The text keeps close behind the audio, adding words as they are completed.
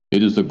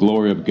It is the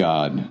glory of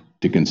God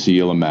to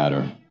conceal a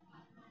matter.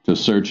 To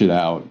search it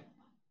out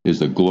is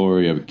the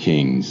glory of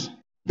kings.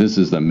 This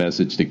is the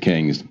Message to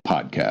Kings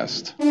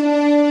podcast.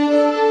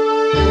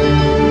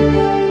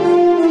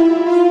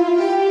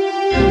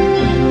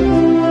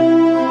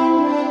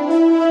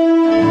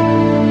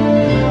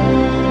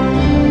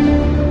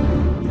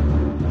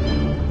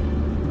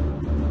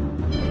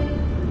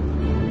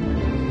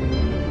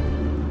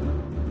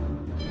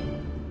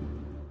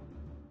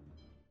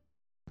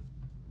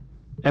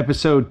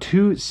 Episode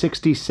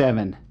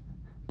 267,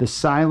 The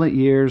Silent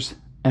Years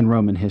and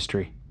Roman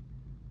History.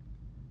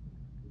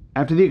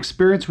 After the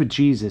experience with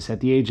Jesus at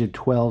the age of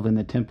 12 in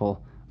the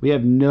temple, we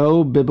have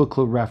no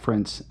biblical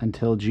reference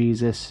until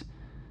Jesus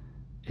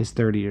is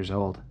 30 years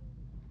old.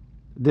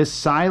 This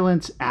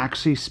silence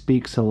actually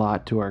speaks a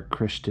lot to our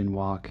Christian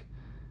walk.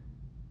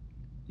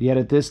 Yet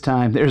at this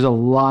time, there's a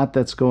lot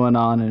that's going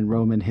on in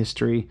Roman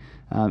history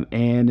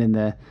and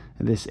in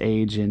this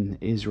age in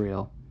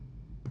Israel.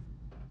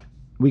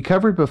 We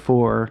covered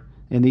before,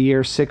 in the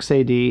year 6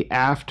 AD,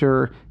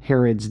 after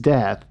Herod's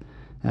death,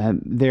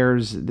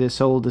 there's this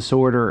whole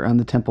disorder on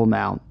the Temple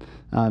Mount.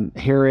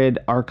 Herod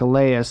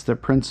Archelaus, the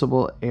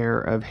principal heir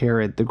of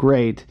Herod the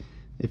Great,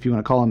 if you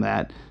want to call him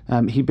that,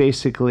 he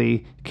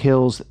basically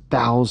kills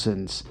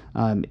thousands.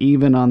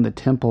 Even on the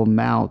Temple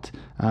Mount,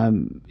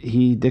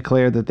 he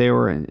declared that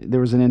there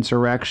was an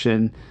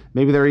insurrection.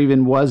 Maybe there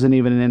even wasn't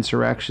even an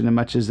insurrection, as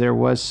much as there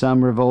was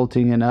some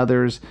revolting and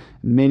others.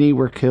 Many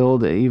were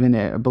killed. Even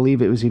I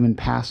believe it was even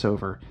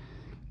Passover.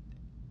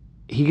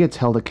 He gets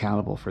held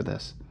accountable for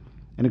this.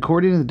 And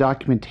according to the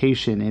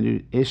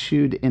documentation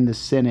issued in the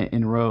Senate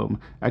in Rome,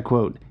 I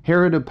quote,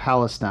 Herod of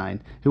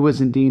Palestine, who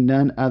was indeed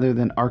none other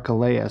than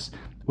Archelaus,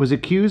 was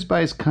accused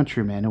by his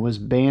countrymen and was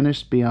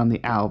banished beyond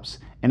the Alps,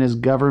 and his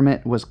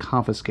government was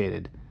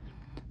confiscated.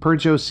 Per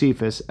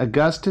Josephus,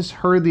 Augustus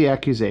heard the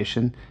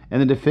accusation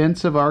and the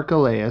defense of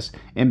Archelaus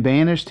and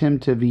banished him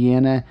to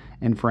Vienna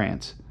and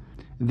France.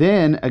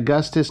 Then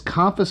Augustus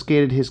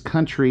confiscated his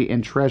country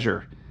and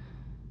treasure.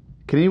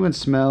 Can anyone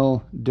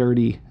smell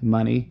dirty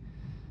money?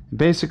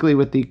 Basically,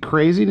 with the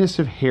craziness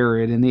of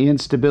Herod and the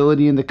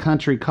instability in the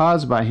country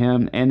caused by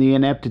him and the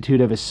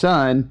ineptitude of his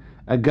son,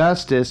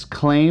 Augustus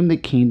claimed the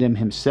kingdom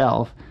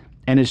himself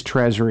and his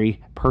treasury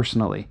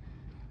personally.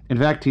 In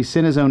fact, he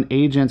sent his own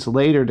agents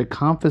later to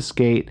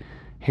confiscate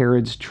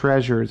Herod's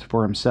treasures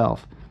for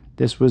himself.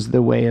 This was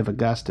the way of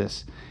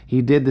Augustus.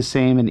 He did the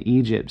same in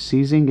Egypt,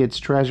 seizing its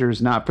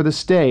treasures not for the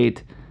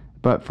state,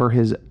 but for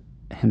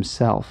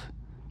himself.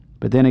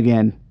 But then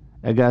again,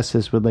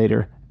 Augustus would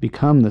later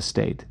become the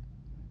state.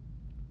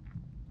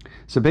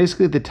 So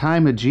basically, at the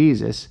time of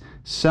Jesus,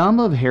 some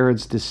of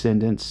Herod's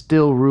descendants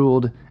still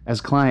ruled as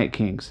client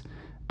kings,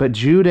 but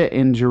Judah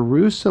and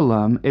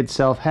Jerusalem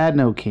itself had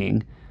no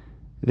king.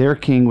 Their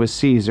king was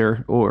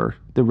Caesar, or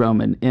the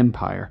Roman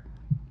Empire.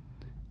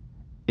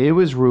 It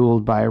was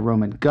ruled by a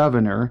Roman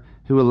governor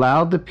who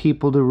allowed the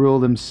people to rule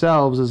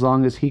themselves as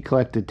long as he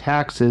collected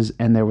taxes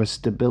and there was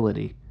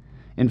stability.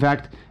 In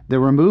fact, the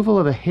removal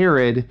of a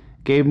Herod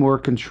gave more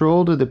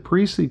control to the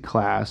priestly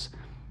class,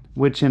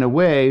 which in a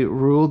way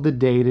ruled the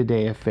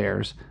day-to-day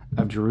affairs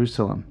of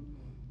Jerusalem.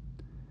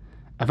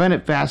 I find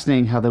it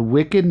fascinating how the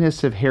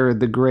wickedness of Herod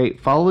the Great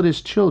followed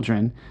his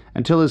children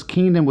until his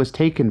kingdom was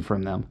taken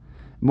from them.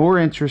 More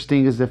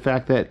interesting is the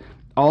fact that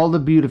all the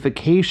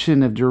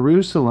beautification of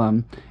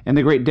Jerusalem and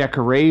the great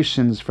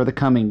decorations for the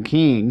coming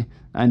king,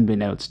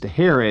 unbeknownst to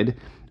Herod,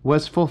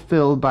 was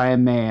fulfilled by a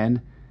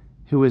man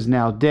who is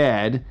now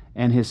dead,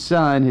 and his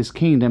son, his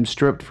kingdom,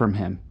 stripped from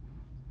him.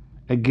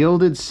 A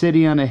gilded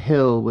city on a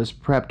hill was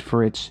prepped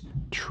for its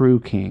true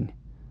king.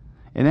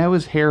 And that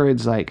was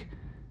Herod's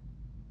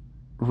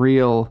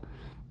real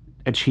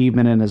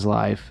achievement in his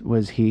life,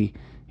 was he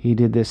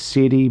did this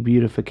city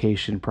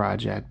beautification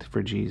project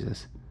for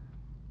Jesus.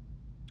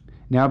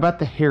 Now about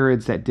the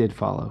Herods that did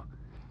follow.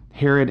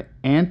 Herod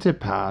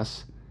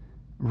Antipas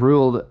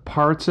ruled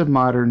parts of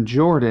modern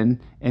Jordan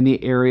and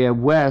the area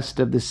west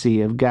of the Sea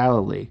of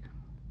Galilee.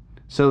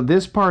 So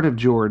this part of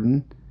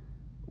Jordan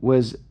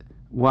was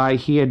why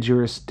he had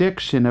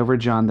jurisdiction over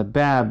John the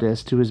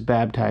Baptist, who was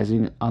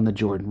baptizing on the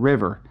Jordan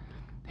River.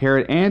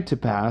 Herod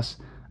Antipas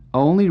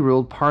only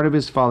ruled part of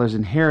his father's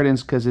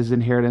inheritance because his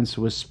inheritance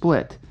was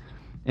split.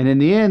 And in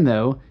the end,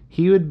 though,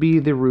 he would be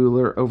the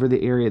ruler over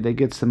the area that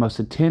gets the most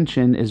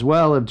attention as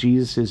well of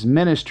Jesus'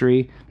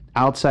 ministry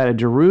outside of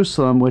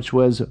Jerusalem, which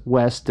was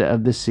west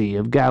of the Sea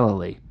of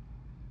Galilee.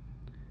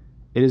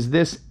 It is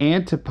this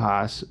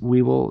Antipas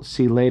we will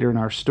see later in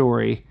our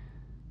story,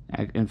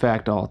 in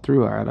fact, all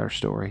throughout our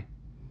story.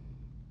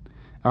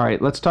 All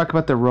right, let's talk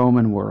about the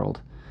Roman world.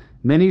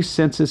 Many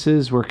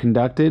censuses were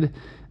conducted.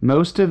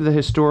 Most of the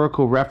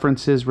historical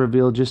references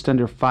reveal just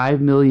under 5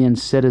 million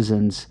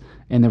citizens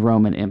in the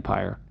Roman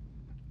Empire.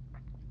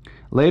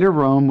 Later,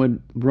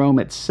 Rome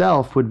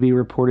itself would be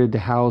reported to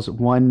house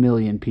 1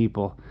 million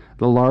people,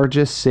 the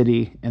largest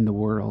city in the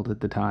world at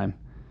the time.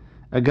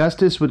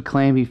 Augustus would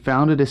claim he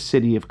founded a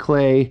city of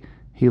clay.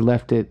 He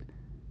left it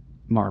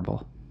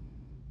marble.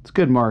 It's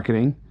good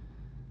marketing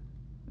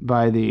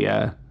by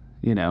the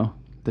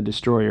the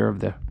destroyer of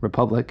the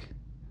Republic.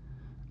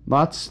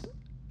 Lots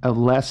of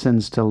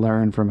lessons to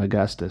learn from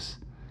Augustus.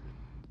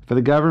 For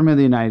the government of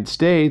the United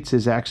States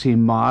is actually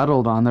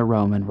modeled on the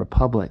Roman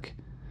Republic.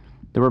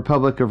 The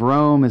Republic of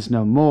Rome is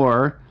no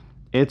more.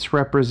 Its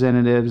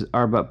representatives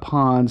are but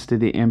pawns to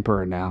the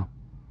emperor now.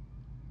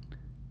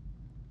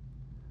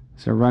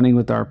 So running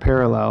with our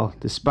parallel,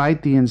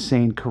 despite the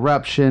insane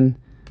corruption,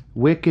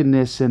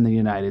 wickedness in the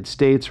United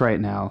States right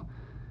now,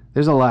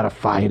 there's a lot of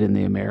fight in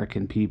the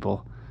American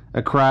people.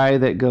 A cry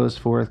that goes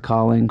forth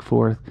calling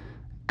forth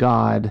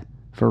God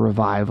for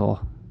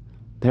revival.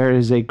 There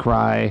is a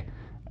cry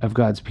of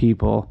God's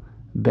people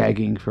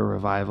begging for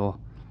revival.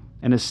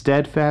 And a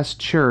steadfast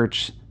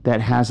church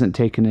that hasn't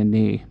taken a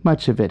knee.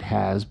 Much of it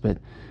has, but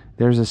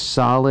there's a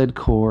solid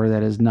core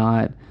that has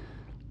not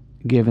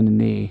given a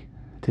knee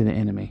to the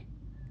enemy.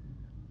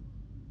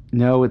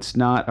 No, it's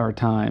not our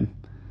time.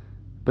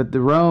 But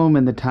the Rome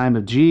in the time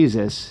of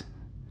Jesus,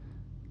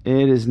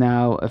 it is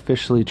now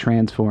officially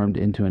transformed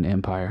into an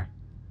empire.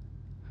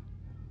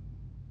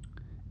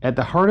 At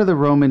the heart of the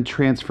Roman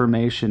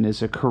transformation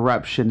is a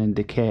corruption and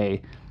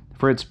decay,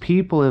 for its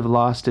people have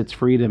lost its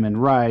freedom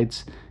and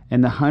rights,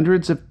 and the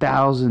hundreds of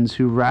thousands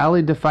who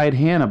rallied to fight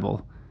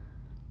Hannibal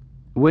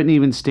wouldn't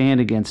even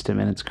stand against him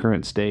in its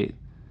current state.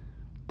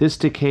 This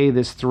decay,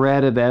 this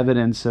thread of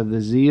evidence of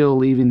the zeal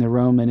leaving the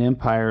Roman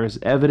Empire is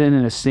evident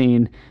in a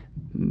scene,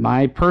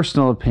 my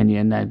personal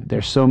opinion, that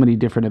there's so many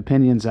different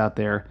opinions out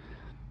there,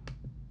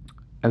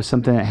 of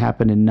something that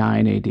happened in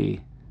 9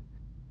 AD.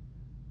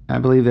 I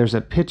believe there's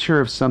a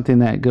picture of something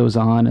that goes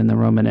on in the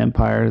Roman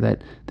Empire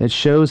that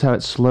shows how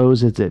it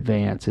slows its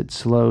advance. It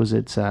slows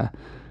its, we're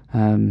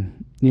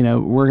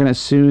going to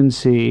soon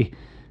see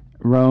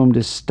Rome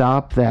to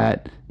stop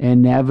that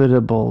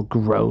inevitable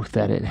growth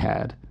that it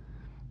had.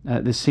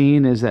 The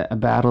scene is at a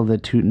battle of the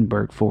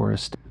Teutoburg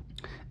Forest.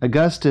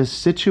 Augustus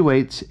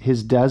situates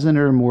his dozen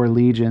or more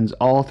legions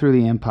all through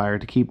the empire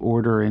to keep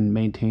order and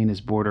maintain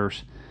his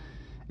borders,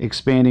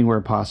 expanding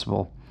where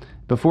possible.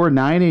 Before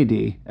 9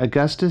 AD,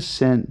 Augustus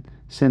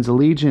sends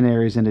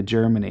legionaries into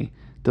Germany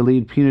to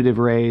lead punitive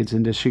raids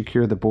and to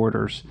secure the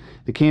borders.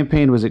 The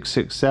campaign was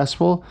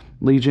successful.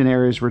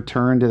 Legionaries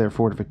returned to their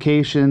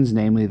fortifications,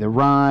 namely the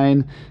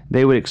Rhine.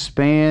 They would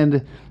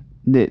expand.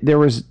 There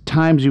was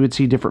times you would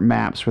see different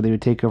maps where they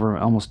would take over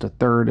almost a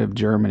third of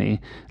Germany.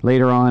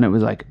 Later on, it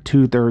was like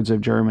 2/3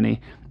 of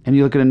Germany. And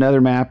you look at another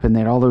map, and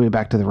they're all the way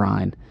back to the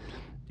Rhine.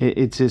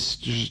 It's this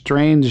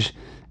strange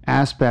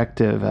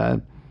aspect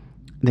of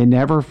they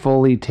never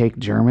fully take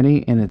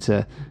Germany, and it's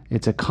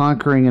a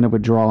conquering and a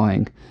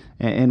withdrawing,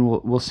 and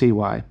we'll see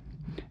why.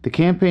 The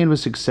campaign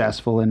was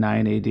successful in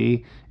 9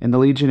 AD, and the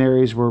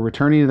legionaries were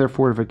returning to their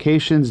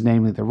fortifications,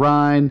 namely the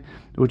Rhine,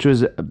 which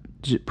was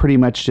pretty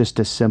much just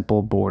a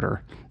simple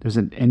border. There's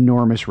an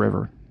enormous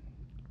river.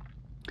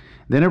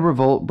 Then a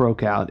revolt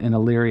broke out in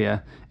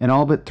Illyria, and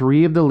all but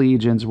 3 of the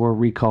legions were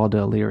recalled to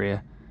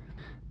Illyria.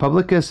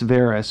 Publius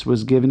Verus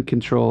was given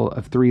control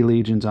of 3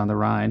 legions on the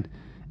Rhine,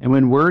 and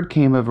when word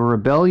came of a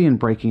rebellion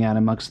breaking out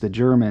amongst the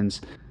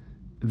Germans,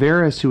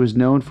 Verus, who was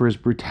known for his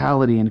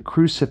brutality and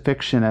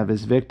crucifixion of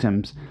his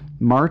victims,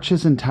 marched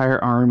his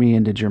entire army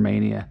into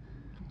Germania.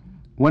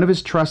 One of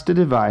his trusted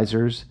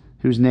advisors,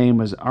 whose name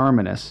was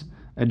Arminius,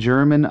 a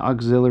German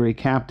auxiliary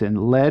captain,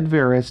 led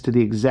Verus to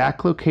the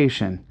exact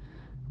location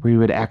where he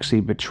would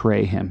actually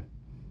betray him.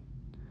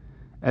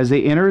 As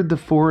they entered the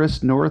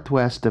forest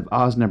northwest of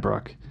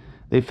Osnabrück,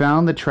 they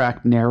found the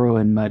track narrow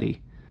and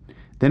muddy.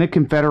 Then a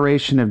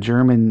confederation of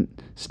German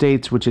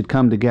states which had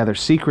come together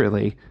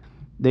secretly,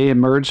 they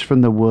emerged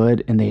from the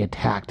wood and they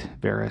attacked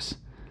Verus.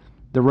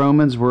 The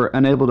Romans were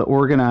unable to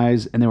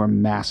organize and they were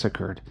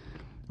massacred.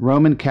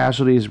 Roman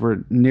casualties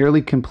were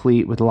nearly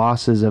complete with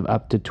losses of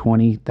up to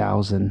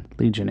 20,000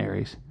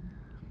 legionaries.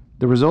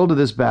 The result of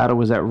this battle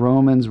was that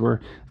Romans were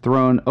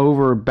thrown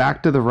over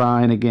back to the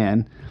Rhine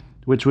again,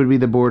 which would be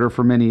the border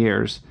for many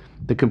years.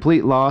 The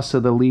complete loss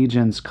of the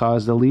legions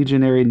caused the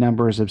legionary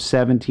numbers of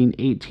 17,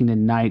 18,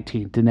 and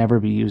 19 to never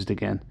be used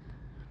again.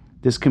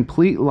 This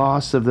complete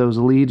loss of those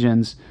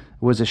legions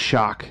was a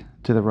shock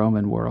to the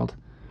Roman world.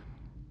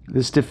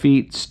 This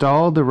defeat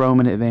stalled the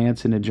Roman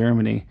advance into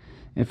Germany,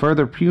 and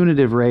further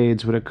punitive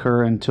raids would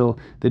occur until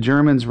the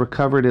Germans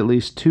recovered at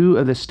least 2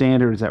 of the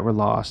standards that were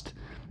lost.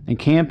 In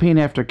campaign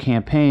after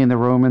campaign, the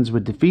Romans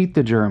would defeat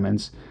the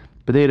Germans,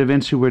 but they'd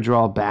eventually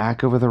withdraw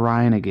back over the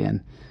Rhine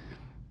again,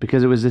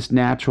 because it was this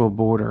natural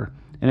border,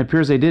 and it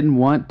appears they didn't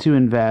want to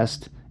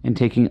invest in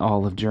taking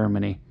all of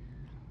Germany.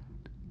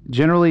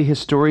 Generally,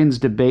 historians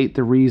debate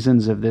the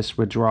reasons of this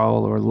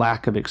withdrawal or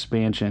lack of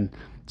expansion.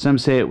 Some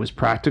say it was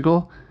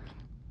practical,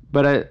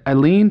 but I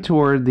lean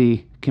toward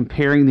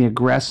comparing the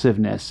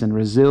aggressiveness and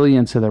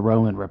resilience of the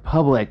Roman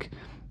Republic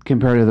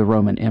compared to the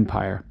Roman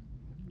Empire.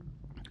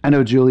 I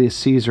know Julius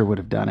Caesar would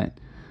have done it.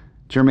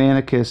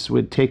 Germanicus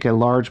would take a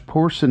large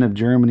portion of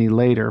Germany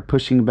later,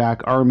 pushing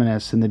back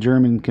Arminius and the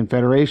German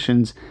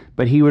confederations,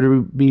 but he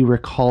would be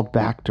recalled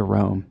back to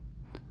Rome,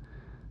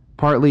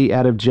 partly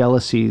out of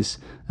jealousies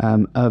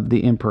of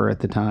the emperor at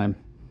the time.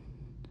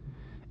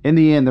 In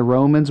the end, the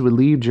Romans would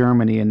leave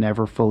Germany and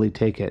never fully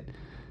take it.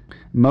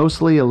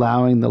 mostly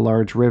allowing the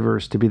large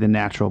rivers to be the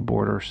natural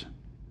borders.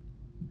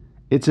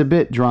 It's a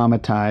bit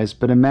dramatized,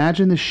 but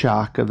imagine the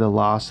shock of the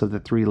loss of the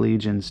 3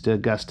 legions to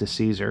Augustus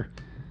Caesar.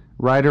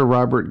 Writer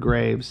Robert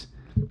Graves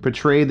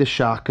portrayed the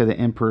shock of the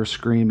emperor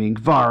screaming,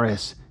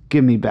 "Varus,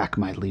 give me back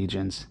my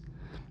legions."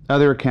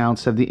 Other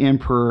accounts have the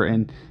emperor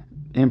and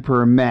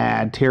emperor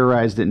mad,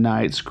 terrorized at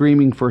night,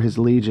 screaming for his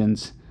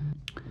legions.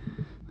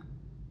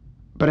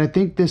 But I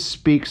think this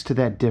speaks to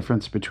that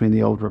difference between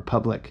the old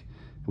republic,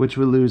 which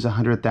would lose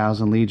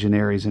 100,000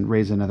 legionaries and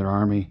raise another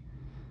army.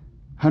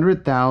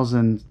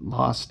 100,000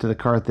 lost to the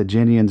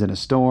Carthaginians in a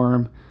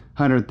storm,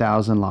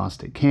 100,000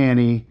 lost at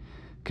Cannae.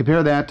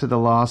 Compare that to the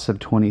loss of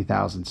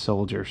 20,000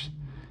 soldiers.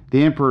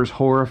 The emperor's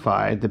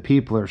horrified, the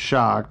people are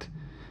shocked.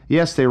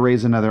 Yes, they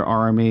raise another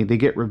army, they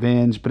get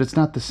revenge, but it's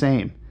not the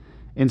same.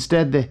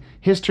 Instead, the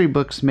history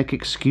books make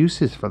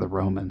excuses for the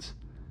Romans.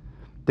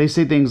 They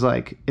say things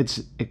like,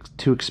 it's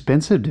too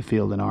expensive to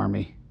field an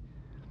army.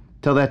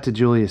 Tell that to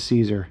Julius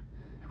Caesar.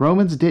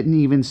 Romans didn't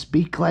even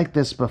speak like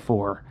this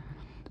before.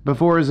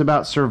 Before it was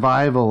about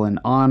survival and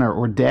honor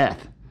or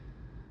death.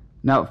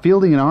 Now,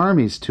 fielding an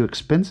army is too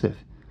expensive.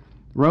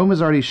 Rome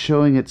is already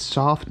showing its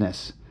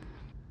softness.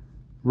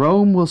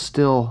 Rome will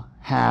still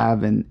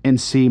have and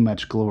see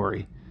much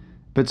glory,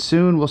 but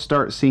soon we'll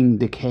start seeing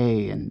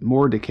decay and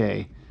more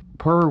decay.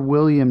 Per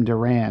William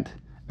Durant,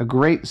 a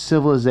great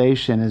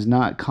civilization is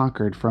not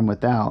conquered from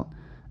without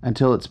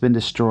until it's been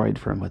destroyed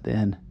from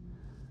within.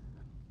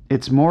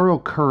 Its moral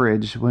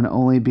courage would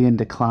only be in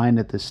decline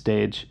at this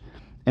stage,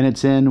 and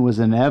its end was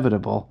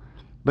inevitable,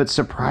 but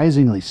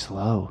surprisingly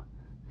slow.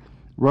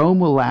 Rome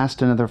will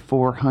last another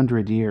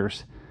 400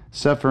 years,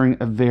 suffering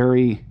a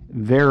very,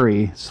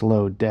 very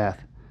slow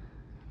death,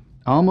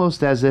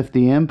 almost as if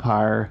the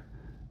empire,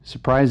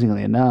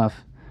 surprisingly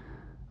enough,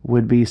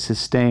 would be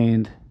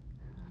sustained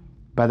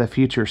by the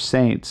future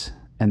saints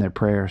and their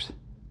prayers.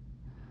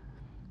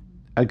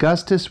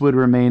 Augustus would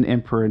remain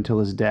emperor until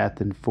his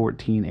death in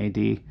 14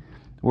 AD,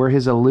 where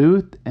his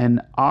aloof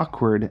and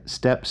awkward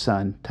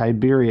stepson,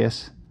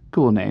 Tiberius,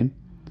 cool name,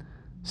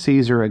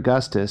 Caesar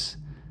Augustus,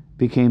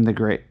 became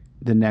the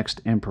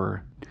next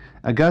emperor.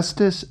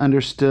 Augustus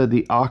understood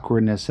the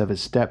awkwardness of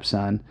his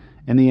stepson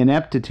and the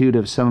ineptitude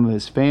of some of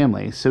his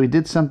family, so he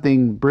did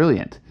something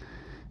brilliant.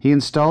 He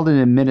installed an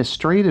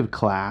administrative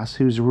class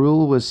whose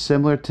rule was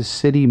similar to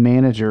city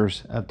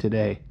managers of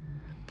today.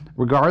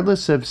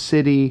 Regardless of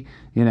city,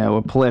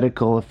 a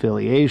political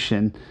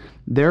affiliation,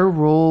 their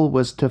role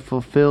was to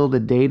fulfill the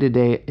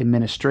day-to-day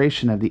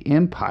administration of the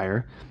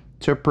empire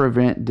to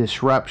prevent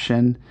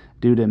disruption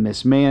due to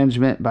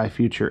mismanagement by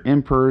future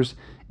emperors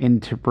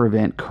and to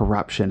prevent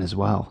corruption as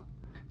well.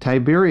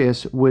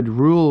 Tiberius would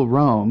rule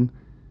Rome,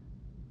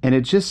 and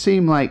it just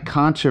seemed like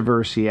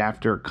controversy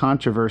after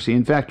controversy.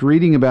 In fact,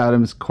 reading about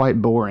him is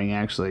quite boring,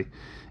 actually.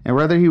 And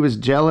whether he was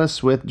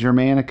jealous with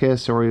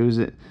Germanicus or he was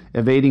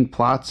evading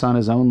plots on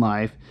his own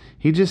life,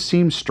 he just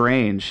seemed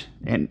strange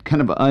and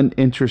kind of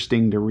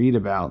uninteresting to read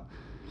about.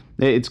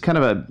 It's kind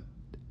of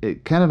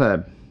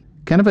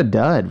a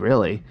dud,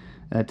 really,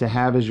 to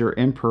have as your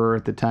emperor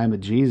at the time of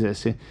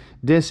Jesus.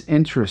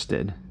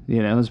 Disinterested,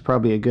 is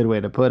probably a good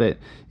way to put it.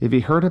 If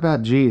he heard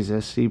about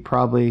Jesus, he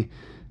probably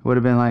would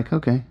have been like,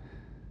 okay,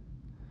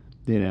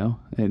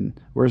 and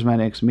where's my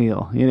next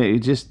meal?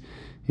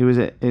 He was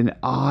an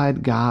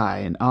odd guy,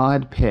 an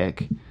odd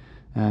pick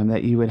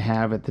that you would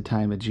have at the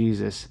time of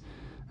Jesus.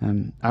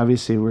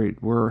 Obviously,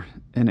 we're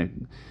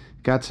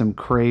got some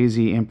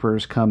crazy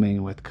emperors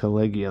coming with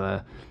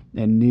Caligula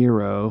and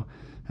Nero,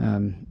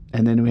 and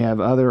then we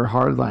have other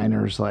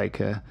hardliners like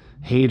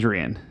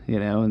Hadrian,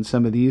 and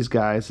some of these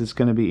guys. It's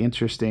going to be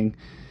interesting.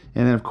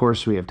 And then, of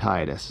course, we have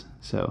Titus.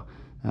 So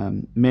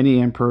many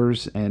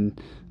emperors, and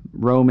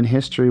Roman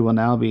history will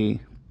now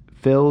be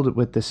filled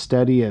with the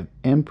study of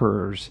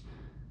emperors,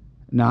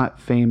 not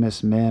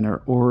famous men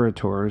or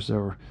orators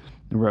or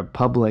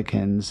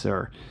republicans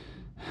or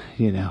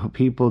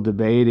people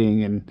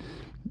debating and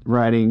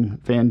writing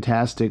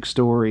fantastic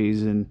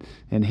stories and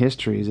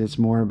histories. It's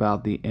more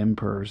about the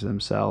emperors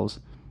themselves.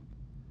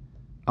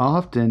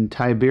 Often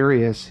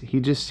Tiberius, he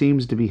just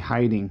seems to be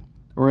hiding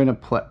or in a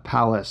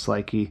palace,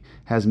 like he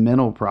has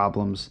mental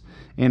problems,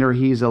 or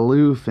he's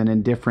aloof and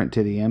indifferent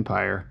to the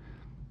empire.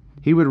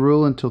 He would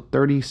rule until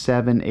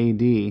 37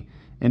 AD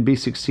and be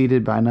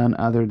succeeded by none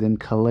other than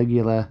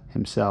Caligula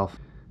himself.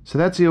 So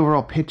that's the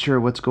overall picture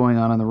of what's going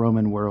on in the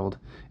Roman world.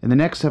 In the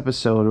next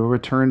episode, we'll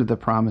return to the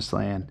Promised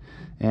Land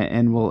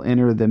and we'll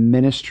enter the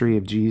ministry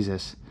of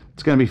Jesus.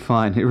 It's going to be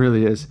fun. It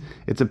really is.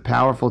 It's a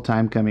powerful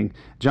time coming.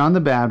 John the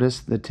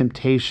Baptist, the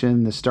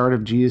temptation, the start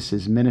of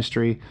Jesus'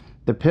 ministry,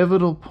 the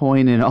pivotal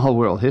point in all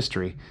world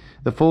history,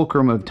 the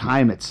fulcrum of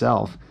time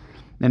itself.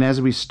 And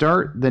as we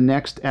start the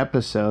next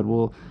episode,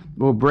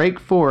 we'll break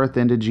forth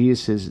into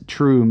Jesus'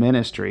 true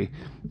ministry.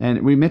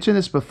 And we mentioned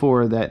this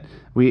before, that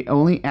we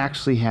only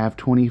actually have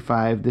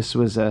 25. This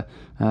was a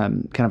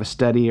kind of a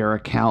study or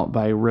account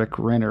by Rick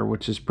Renner,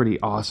 which is pretty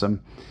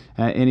awesome.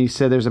 And he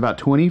said there's about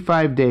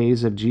 25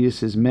 days of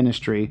Jesus'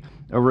 ministry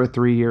over a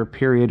 3-year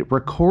period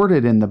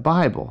recorded in the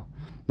Bible.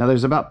 Now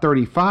there's about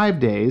 35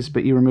 days,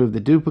 but you remove the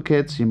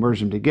duplicates, you merge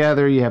them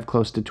together, you have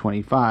close to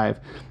 25.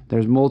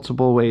 There's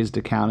multiple ways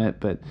to count it,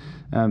 but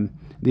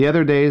the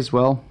other days,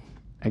 well,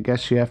 I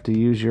guess you have to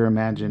use your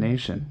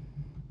imagination.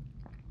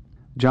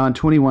 John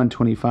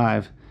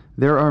 21:25.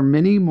 There are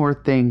many more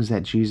things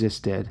that Jesus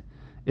did.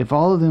 If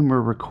all of them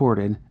were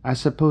recorded, I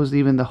suppose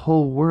even the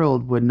whole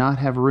world would not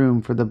have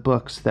room for the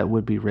books that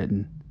would be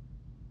written.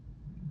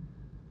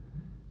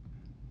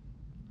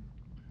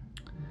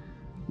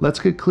 Let's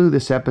conclude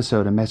this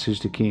episode of Message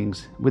to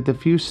Kings with a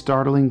few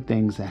startling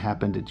things that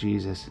happened to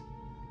Jesus.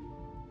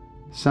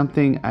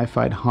 Something I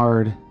find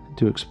hard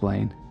to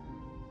explain.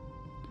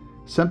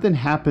 Something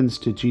happens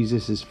to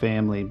Jesus'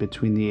 family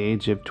between the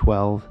age of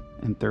 12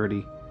 and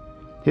 30.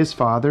 His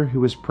father, who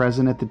was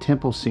present at the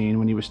temple scene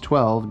when he was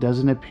 12,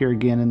 doesn't appear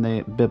again in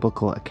the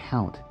biblical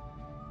account.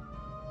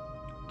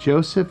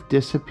 Joseph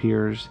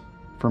disappears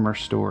from our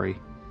story.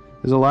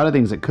 There's a lot of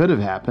things that could have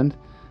happened,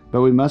 but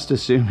we must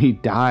assume he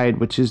died,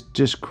 which is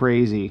just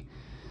crazy.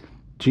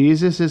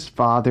 Jesus'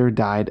 father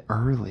died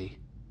early.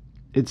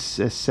 It's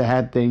a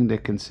sad thing to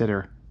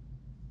consider.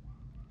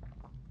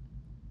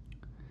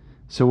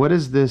 So what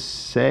does this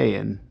say,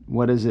 and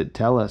what does it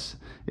tell us?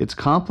 It's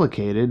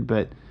complicated,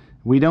 but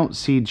we don't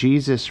see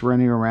Jesus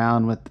running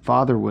around with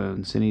father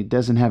wounds, and he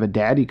doesn't have a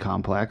daddy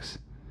complex.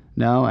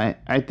 No,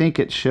 I think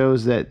it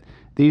shows that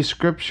these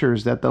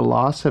scriptures, that the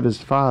loss of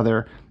his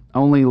father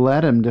only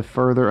led him to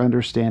further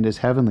understand his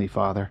heavenly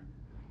Father.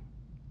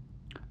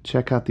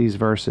 Check out these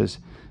verses.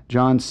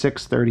 John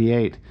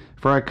 6:38.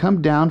 For I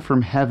come down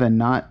from heaven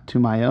not to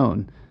my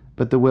own,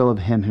 but the will of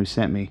him who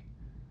sent me.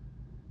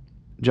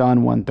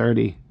 John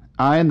 1:30.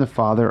 I and the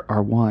Father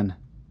are one.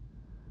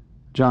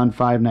 John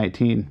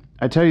 5:19.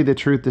 I tell you the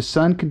truth, the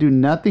Son can do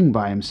nothing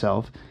by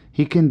himself.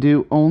 He can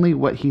do only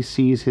what he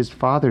sees his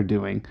Father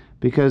doing,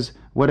 because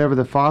whatever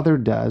the Father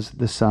does,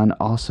 the Son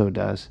also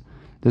does.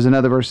 There's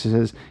another verse that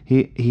says,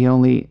 he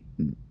only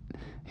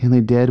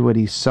did what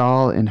he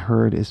saw and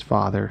heard his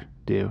Father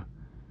do.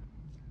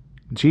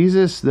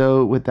 Jesus,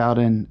 though without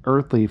an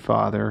earthly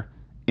father,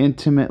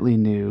 intimately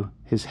knew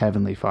his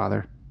heavenly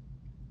Father.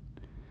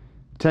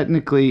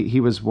 Technically, he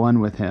was one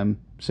with him,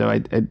 so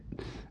I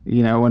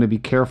want to be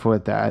careful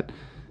with that.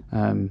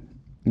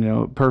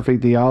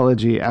 Perfect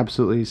theology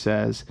absolutely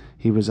says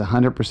he was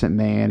 100%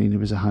 man and he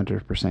was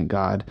 100%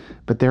 God.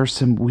 But there's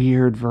some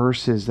weird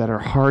verses that are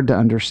hard to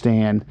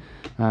understand.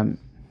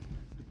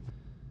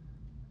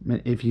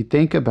 If you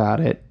think about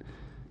it,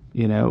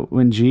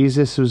 when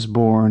Jesus was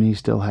born, he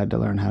still had to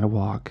learn how to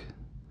walk.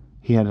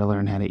 He had to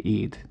learn how to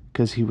eat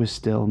because he was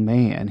still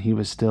man. He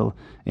was still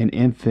an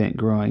infant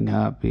growing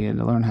up. He had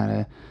to learn how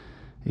to,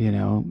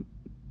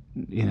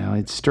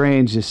 it's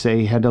strange to say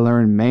he had to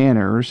learn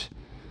manners.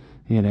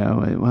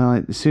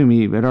 I assume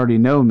he would already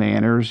know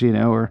manners,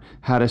 or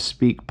how to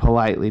speak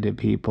politely to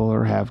people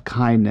or have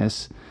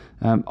kindness.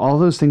 All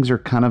those things are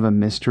kind of a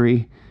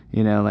mystery,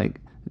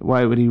 like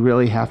why would he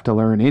really have to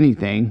learn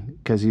anything?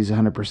 Because he's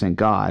 100%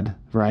 God,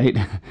 right?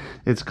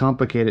 It's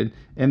complicated.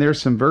 And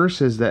there's some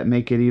verses that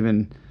make it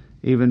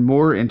even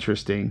more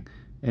interesting.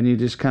 And you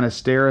just kind of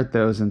stare at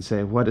those and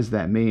say, what does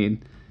that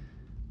mean?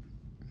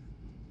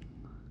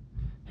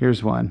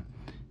 Here's one.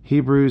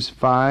 Hebrews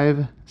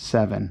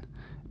 5:7.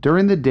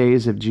 During the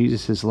days of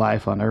Jesus'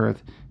 life on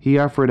earth, he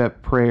offered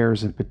up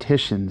prayers and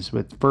petitions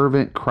with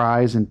fervent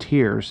cries and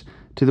tears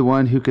to the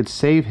one who could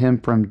save him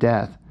from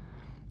death.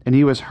 And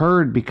he was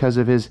heard because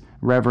of his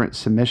reverent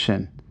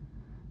submission.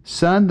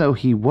 Son though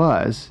he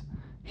was,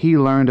 he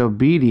learned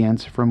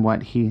obedience from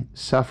what he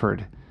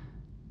suffered.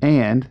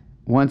 And,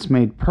 once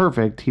made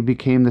perfect, he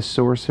became the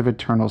source of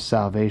eternal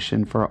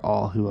salvation for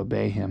all who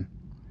obey him.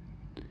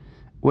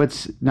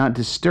 What's not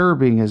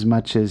disturbing as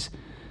much as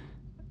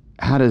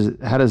how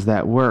does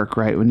that work,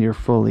 right? When you're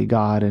fully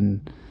God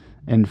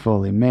and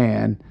fully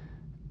man,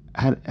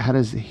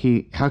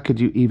 how could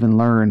you even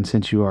learn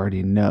since you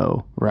already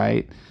know,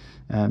 right?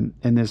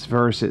 In this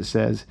verse it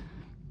says,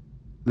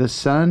 the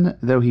Son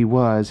though he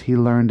was, he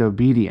learned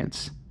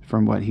obedience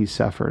from what he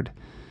suffered.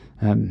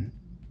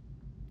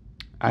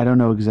 I don't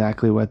know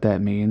exactly what that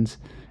means,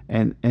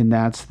 and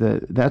that's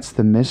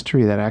the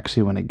mystery that I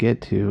actually want to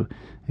get to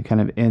and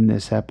kind of end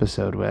this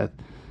episode with.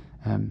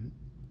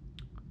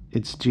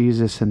 It's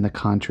Jesus and the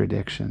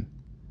contradiction.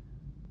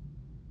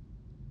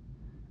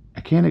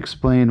 I can't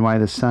explain why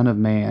the Son of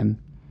Man,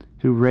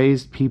 who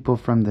raised people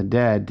from the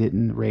dead,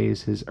 didn't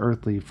raise his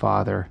earthly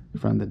father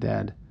from the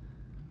dead.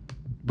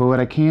 But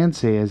what I can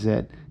say is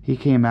that he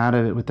came out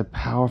of it with a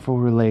powerful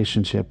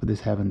relationship with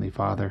his heavenly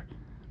Father.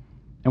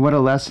 And what a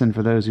lesson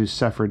for those who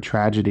suffered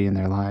tragedy in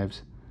their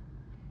lives.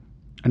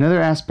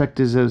 Another aspect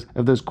is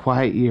of those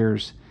quiet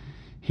years.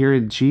 Here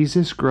in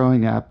Jesus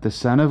growing up, the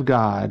Son of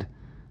God,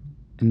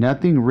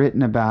 nothing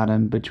written about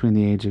him between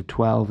the age of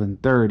 12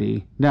 and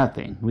 30.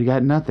 Nothing. We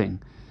got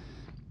nothing.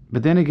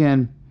 But then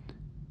again,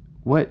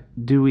 what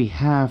do we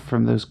have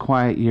from those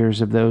quiet years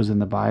of those in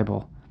the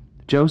Bible?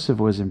 Joseph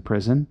was in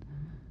prison.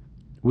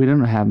 We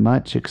don't have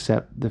much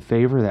except the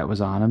favor that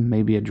was on him,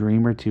 maybe a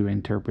dream or two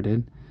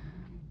interpreted.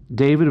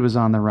 David was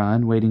on the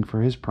run, waiting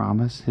for his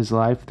promise, his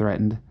life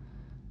threatened.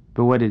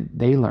 But what did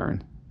they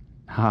learn?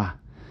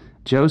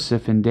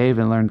 Joseph and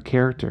David learned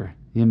character,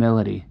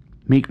 humility,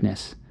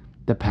 meekness,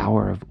 the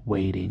power of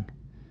waiting.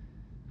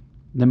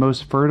 The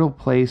most fertile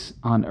place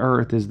on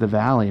earth is the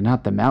valley,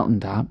 not the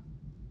mountaintop.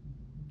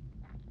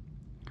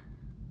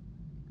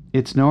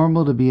 It's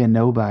normal to be a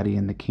nobody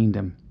in the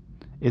kingdom.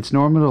 It's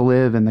normal to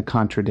live in the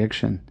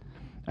contradiction.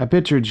 I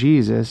picture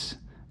Jesus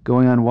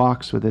going on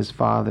walks with his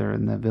father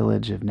in the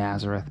village of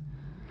Nazareth.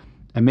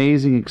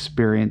 Amazing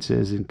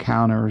experiences,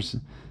 encounters,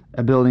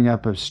 a building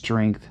up of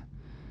strength,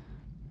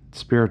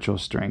 spiritual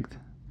strength.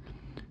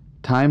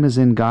 Time is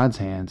in God's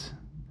hands.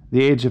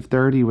 The age of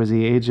 30 was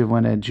the age of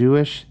when a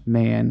Jewish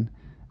man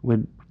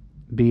would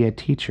be a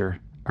teacher,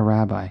 a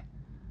rabbi.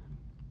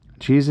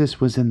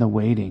 Jesus was in the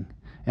waiting.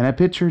 And I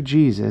picture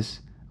Jesus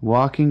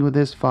walking with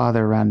his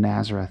father around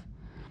Nazareth.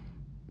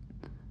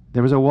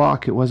 There was a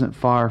walk, it wasn't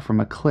far from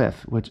a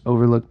cliff which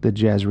overlooked the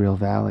Jezreel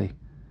Valley,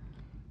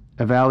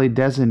 a valley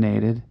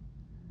designated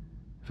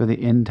for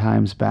the end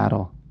times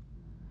battle.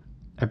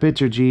 I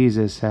picture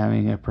Jesus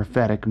having a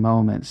prophetic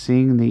moment,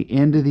 seeing the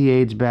end of the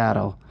age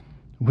battle,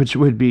 which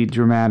would be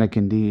dramatic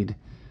indeed.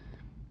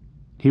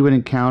 He would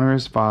encounter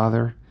his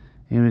father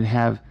and would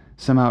have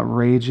some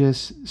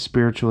outrageous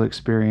spiritual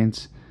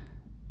experience,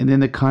 and then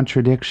the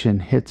contradiction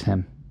hits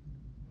him.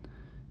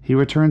 He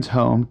returns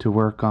home to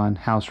work on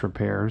house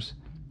repairs,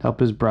 help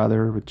his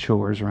brother with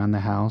chores around the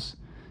house,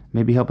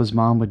 maybe help his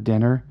mom with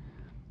dinner,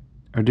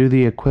 or do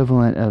the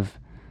equivalent of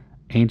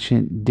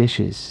ancient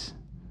dishes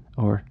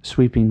or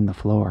sweeping the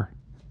floor.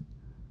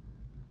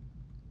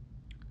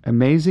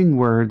 Amazing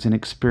words and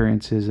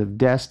experiences of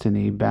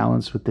destiny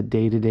balanced with the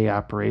day-to-day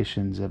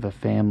operations of a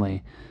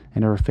family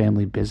and or a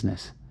family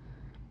business.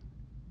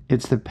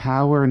 It's the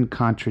power and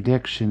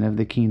contradiction of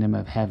the kingdom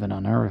of heaven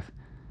on earth.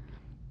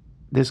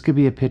 This could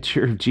be a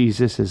picture of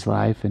Jesus'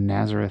 life in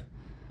Nazareth.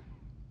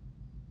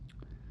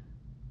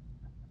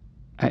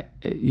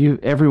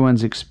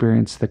 Everyone's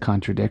experienced the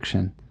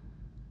contradiction.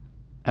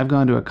 I've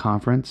gone to a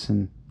conference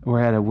or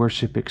had a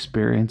worship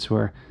experience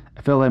where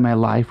I felt like my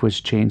life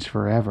was changed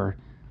forever.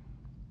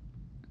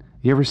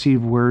 You ever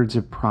receive words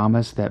of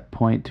promise that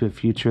point to a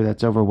future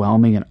that's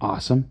overwhelming and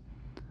awesome?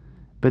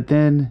 But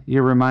then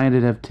you're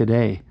reminded of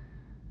today,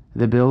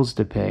 the bills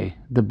to pay,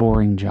 the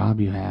boring job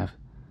you have.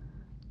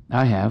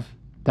 I have.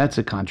 That's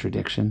a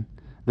contradiction.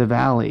 The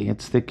valley,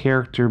 it's the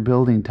character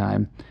building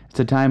time. It's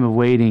a time of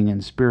waiting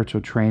and spiritual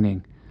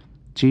training.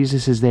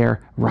 Jesus is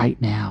there right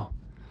now.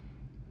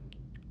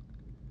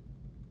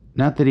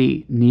 Not that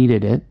he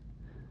needed it,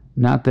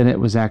 not that it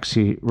was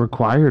actually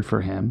required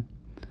for him,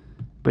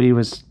 but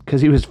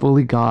because he was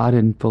fully God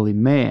and fully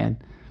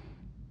man.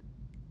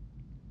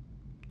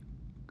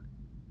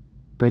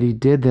 But he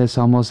did this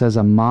almost as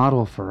a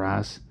model for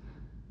us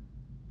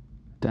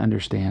to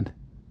understand.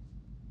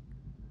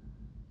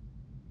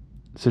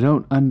 So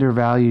don't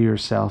undervalue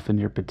yourself and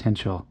your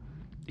potential.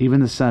 Even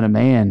the Son of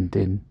Man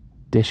did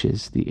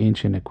dishes, the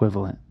ancient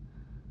equivalent.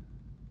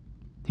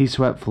 He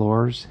swept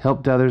floors,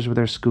 helped others with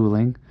their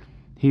schooling.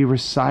 He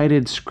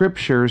recited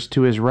scriptures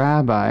to his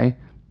rabbi,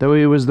 though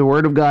he was the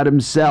Word of God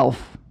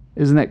himself.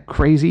 Isn't that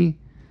crazy?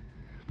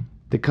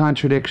 The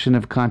contradiction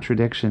of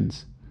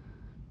contradictions.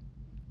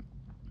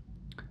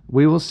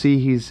 We will see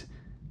he's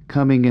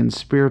coming in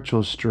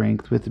spiritual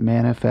strength, which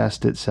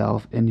manifests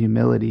itself in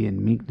humility and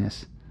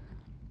meekness.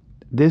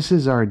 This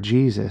is our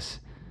Jesus,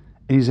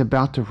 and he's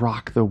about to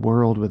rock the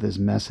world with his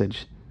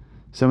message.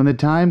 So when the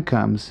time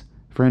comes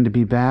for him to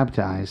be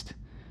baptized,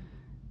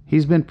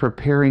 he's been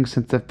preparing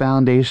since the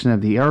foundation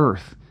of the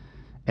earth,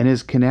 and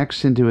his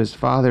connection to his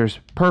Father is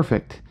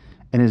perfect,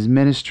 and his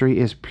ministry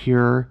is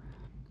pure,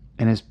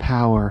 and his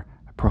power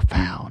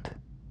profound.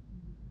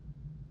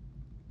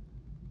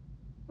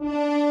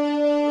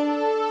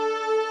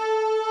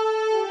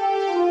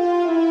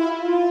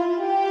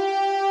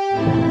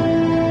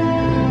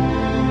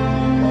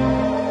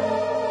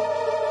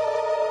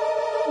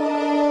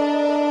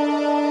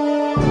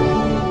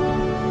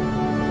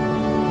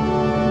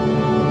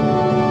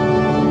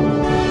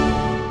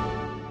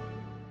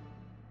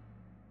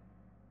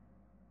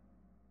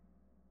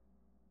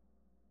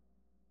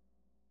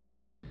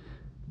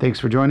 Thanks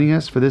for joining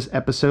us for this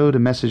episode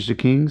of Message to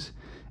Kings.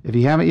 If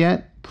you haven't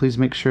yet, please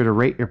make sure to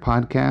rate your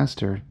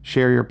podcast or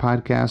share your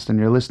podcast on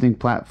your listening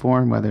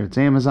platform, whether it's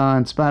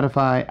Amazon,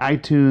 Spotify,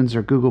 iTunes,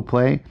 or Google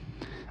Play.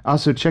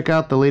 Also, check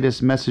out the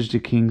latest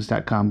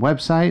MessageToKings.com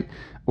website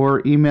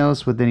or email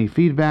us with any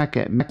feedback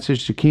at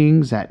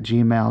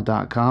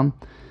messagetokings@gmail.com.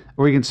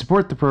 Or you can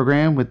support the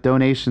program with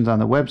donations on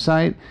the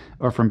website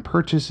or from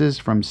purchases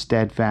from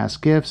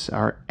Steadfast Gifts,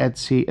 our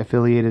Etsy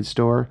affiliated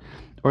store,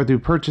 or through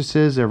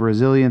purchases of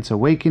Resilience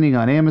Awakening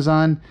on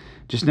Amazon.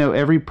 Just know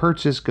every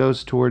purchase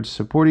goes towards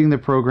supporting the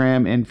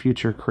program and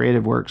future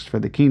creative works for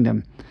the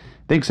kingdom.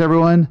 Thanks,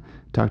 everyone.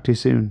 Talk to you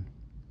soon.